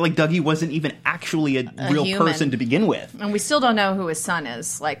 right? I feel like Dougie wasn't even actually a real human person to begin with. And we still don't know who his son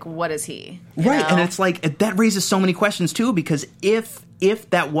is. Like, what is he? Right, and it's like, that raises so many questions, too, because if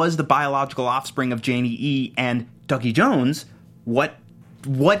that was the biological offspring of Janie E. and Dougie Jones, what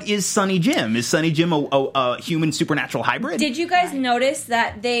is Sonny Jim? Is Sonny Jim a human supernatural hybrid? Did you guys notice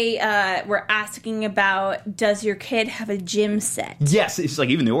that they were asking about, does your kid have a gym set? Yes, it's like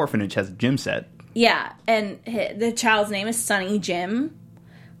even the orphanage has a gym set. Yeah, and the child's name is Sonny Jim.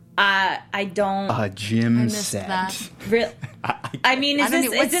 I don't... A gym set. That. Really? I mean, is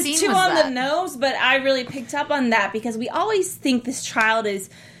this too on the nose? But I really picked up on that because we always think this child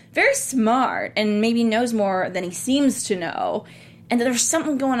is very smart and maybe knows more than he seems to know. And there's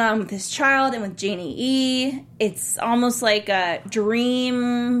something going on with this child and with Janie E. It's almost like a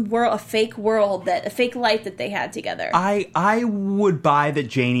dream world, a fake life that they had together. I would buy that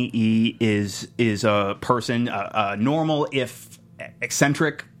Janie E. is a person, a normal, if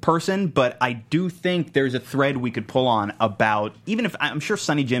eccentric person, but I do think there's a thread we could pull on about, even if I'm sure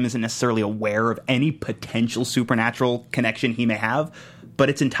Sonny Jim isn't necessarily aware of any potential supernatural connection he may have, but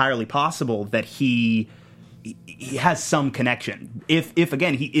it's entirely possible that he has some connection. If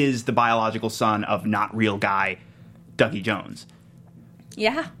again, he is the biological son of not real guy Dougie Jones.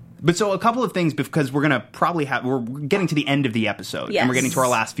 Yeah. But so a couple of things, because we're getting to the end of the episode, and we're getting to our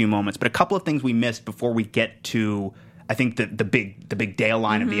last few moments, but a couple of things we missed before we get to, I think, the big Dale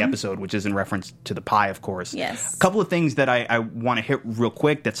line of the episode, which is in reference to the pie, of course. Yes. A couple of things that I want to hit real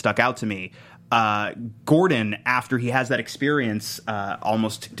quick that stuck out to me. Gordon, after he has that experience,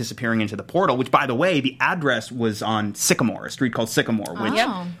 almost disappearing into the portal, which, by the way, the address was on Sycamore, a street called Sycamore, which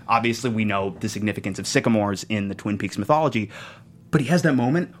obviously we know the significance of sycamores in the Twin Peaks mythology. But he has that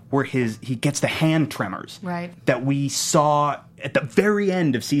moment where he gets the hand tremors that we saw at the very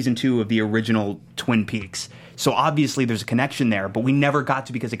end of season 2 of the original Twin Peaks. So obviously there's a connection there, but we never got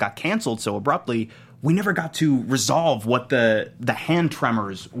to, because it got canceled so abruptly, we never got to resolve what the hand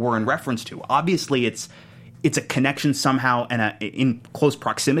tremors were in reference to. Obviously it's a connection somehow and in close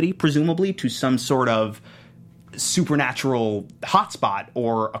proximity, presumably, to some sort of supernatural hotspot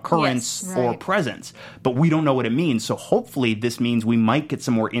or occurrence or presence, but we don't know what it means. So hopefully this means we might get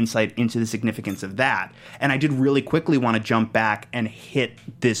some more insight into the significance of that. And I did really quickly want to jump back and hit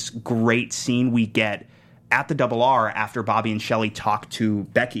this great scene we get at the Double R after Bobby and Shelley talk to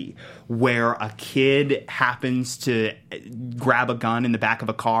Becky, where a kid happens to grab a gun in the back of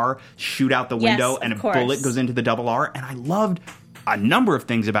a car, shoot out the window, and a bullet goes into the Double R. And I loved a number of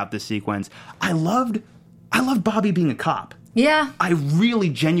things about this sequence. I loved Bobby being a cop. Yeah. I really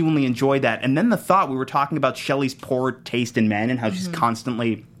genuinely enjoyed that. And then the thought, we were talking about Shelley's poor taste in men and how she's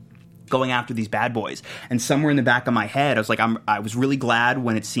constantly going after these bad boys. And somewhere in the back of my head, I was like, I was really glad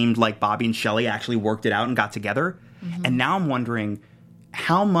when it seemed like Bobby and Shelley actually worked it out and got together. And now I'm wondering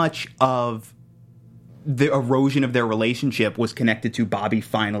how much of the erosion of their relationship was connected to Bobby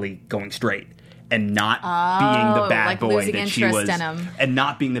finally going straight and not being the bad boy that she was, and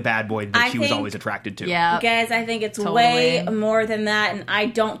not being the bad boy that she was always attracted to. Yeah, guys, I think it's way more than that, and I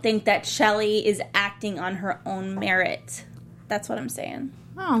don't think that Shelley is acting on her own merit. That's what I'm saying.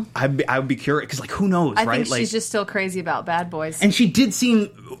 Oh, I would be curious, because, like, who knows, right? I think she's just still crazy about bad boys. And she did seem,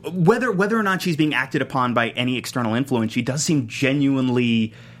 whether or not she's being acted upon by any external influence, she does seem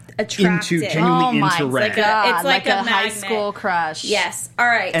genuinely attractive. Into Red. It's like a high school crush. Yes. All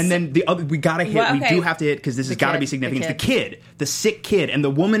right. And then the other, we gotta hit. We do have to hit, because this has got to be significant. The sick kid, and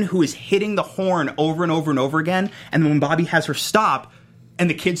the woman who is hitting the horn over and over and over again. And then when Bobby has her stop, and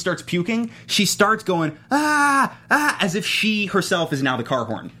the kid starts puking, she starts going, as if she herself is now the car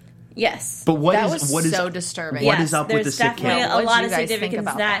horn. Yes. But what that is was so disturbing. What is up with the sick kid? There's definitely a lot of What did you guys significance think to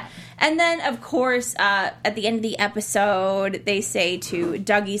about that. And then, of course, at the end of the episode, they say to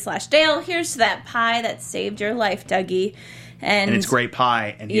Dougie/Dale, here's to that pie that saved your life, Dougie. And it's great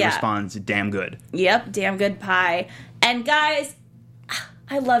pie, and he responds, damn good. Yep, damn good pie. And guys,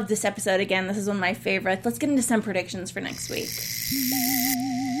 I love this episode again. This is one of my favorites. Let's get into some predictions for next week.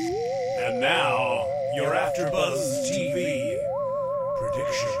 And now, your AfterBuzz TV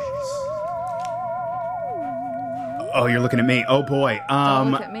predictions. Oh, you're looking at me. Oh boy.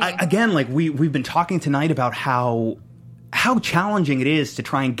 Don't look at me. Again, like we've been talking tonight about how challenging it is to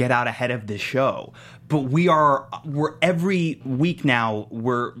try and get out ahead of this show. But we're every week now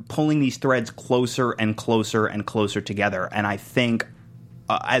we're pulling these threads closer and closer and closer together. And I think,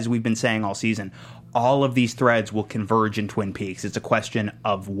 as we've been saying all season, all of these threads will converge in Twin Peaks. It's a question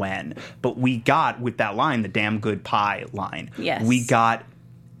of when. But we got, with that line, the damn good pie line. Yes. We got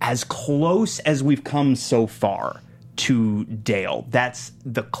as close as we've come so far to Dale. That's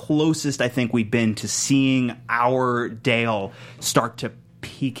the closest I think we've been to seeing our Dale start to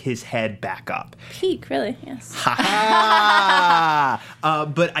peek his head back up. Peak, really, yes. But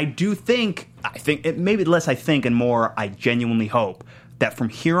I do think it maybe less I think and more I genuinely hope that from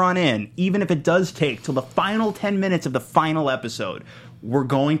here on in, even if it does take till the final 10 minutes of the final episode, we're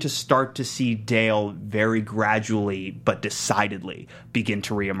going to start to see Dale very gradually but decidedly begin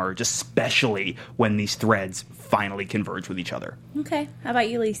to reemerge, especially when these threads finally converge with each other. Okay, how about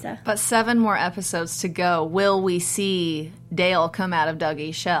you, Lisa? But 7 more episodes to go. Will we see Dale come out of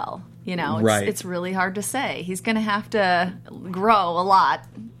Dougie's shell? You know, it's really hard to say. He's going to have to grow a lot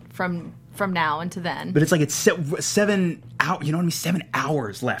from now until then. But it's like it's 7 hours, you know what I mean? 7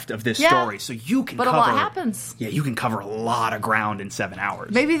 hours left of this story, so you can But cover... a lot happens. Yeah, you can cover a lot of ground in 7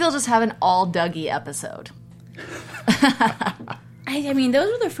 hours. Maybe they'll just have an all Dougie episode. I mean,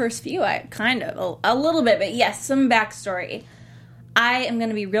 those were the first few, a little bit, but yes, some backstory. I am going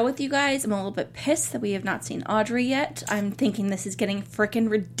to be real with you guys. I'm a little bit pissed that we have not seen Audrey yet. I'm thinking this is getting freaking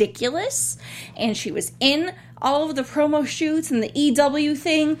ridiculous. And she was in all of the promo shoots and the EW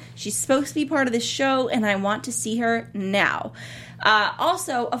thing. She's supposed to be part of this show, and I want to see her now.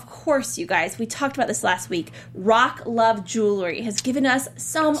 Also, of course, you guys, we talked about this last week. Rock Love Jewelry has given us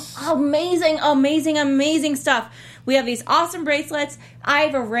some amazing stuff. We have these awesome bracelets. I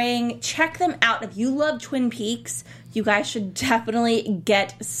have a ring. Check them out. If you love Twin Peaks, you guys should definitely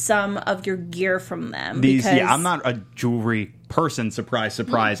get some of your gear from them. I'm not a jewelry person,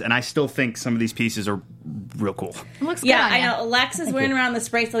 surprise, and I still think some of these pieces are real cool. It looks good. Yeah, I know. Alexa's wearing around this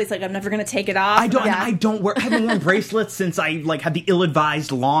bracelet. He's like, I'm never going to take it off. I haven't worn bracelets since I had the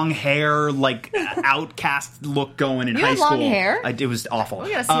ill-advised long hair, outcast look going in high school. You had long hair? It was awful.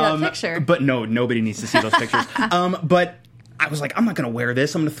 We gotta see that picture. But no, nobody needs to see those pictures. But I was like, I'm not going to wear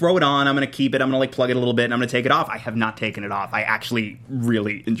this. I'm going to throw it on. I'm going to keep it. I'm going to plug it a little bit, and I'm going to take it off. I have not taken it off. I actually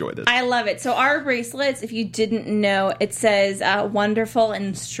really enjoy this. I love it. So our bracelets, if you didn't know, it says wonderful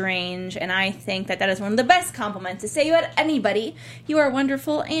and strange, and I think that is one of the best compliments to say you at anybody. You are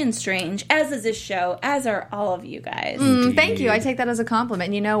wonderful and strange, as is this show, as are all of you guys. Thank you. I take that as a compliment.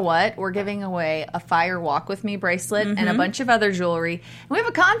 And you know what? We're giving away a Fire Walk With Me bracelet and a bunch of other jewelry. And we have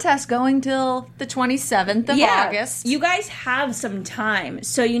a contest going till the 27th of August. You guys have some time,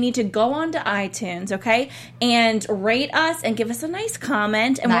 so you need to go on to iTunes, okay, and rate us and give us a nice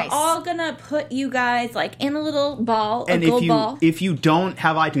comment, and we're all gonna put you guys in a little ball, a gold ball. If you don't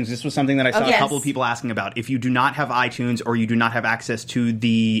have iTunes, this was something that I saw a couple of people asking about. If you do not have iTunes or you do not have access to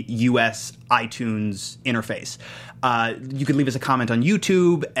the US iTunes interface, you could leave us a comment on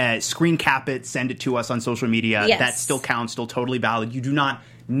YouTube, screen cap it, send it to us on social media. Yes. That still counts, still totally valid. You do not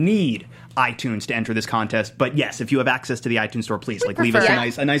need iTunes to enter this contest, but yes, if you have access to the iTunes store, please leave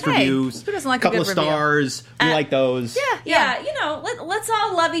us a nice review, who doesn't like couple a of good stars. We like those. Yeah. You know, let's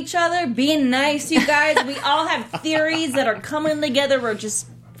all love each other, being nice, you guys. We all have theories that are coming together. We're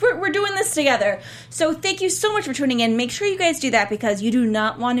doing this together. So thank you so much for tuning in. Make sure you guys do that because you do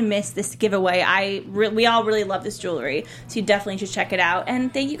not want to miss this giveaway. We all really love this jewelry, so you definitely should check it out.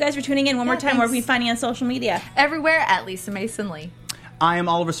 And thank you guys for tuning in one more time. Where can we find you on social media? Everywhere at Lisa Mason Lee. I am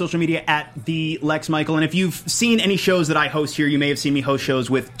all over social media at the Lex Michael, and if you've seen any shows that I host here, you may have seen me host shows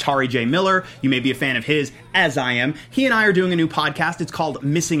with Tari J. Miller. You may be a fan of his, as I am. He and I are doing a new podcast. It's called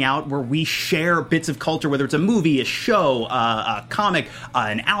Missing Out, where we share bits of culture, whether it's a movie, a show, a comic,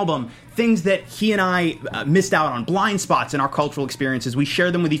 an album, things that he and I missed out on, blind spots in our cultural experiences. We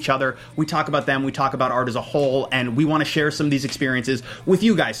share them with each other. We talk about them. We talk about art as a whole, and we want to share some of these experiences with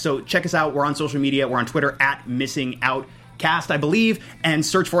you guys. So check us out. We're on social media. We're on Twitter at Missing Out Cast, I believe, and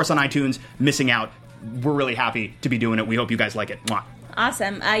search for us on iTunes. Missing Out. We're really happy to be doing it. We hope you guys like it. Mwah.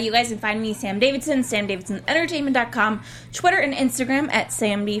 Awesome. You guys can find me, Sam Davidson, SamDavidsonEntertainment.com, Twitter and Instagram at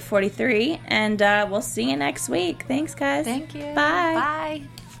SamD43, and we'll see you next week. Thanks, guys. Thank you. Bye. Bye.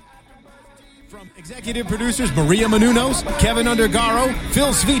 From executive producers Maria Menounos, Kevin Undergaro,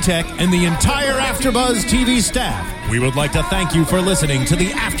 Phil Svitek, and the entire AfterBuzz TV staff, we would like to thank you for listening to the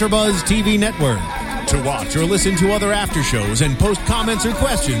AfterBuzz TV network. To watch or listen to other after shows and post comments or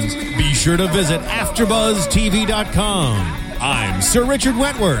questions, be sure to visit AfterBuzzTV.com. I'm Sir Richard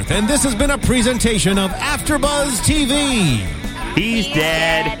Wentworth, and this has been a presentation of AfterBuzz TV. He's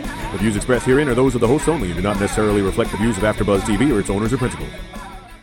dead. The views expressed herein are those of the hosts only and do not necessarily reflect the views of AfterBuzz TV or its owners or principals.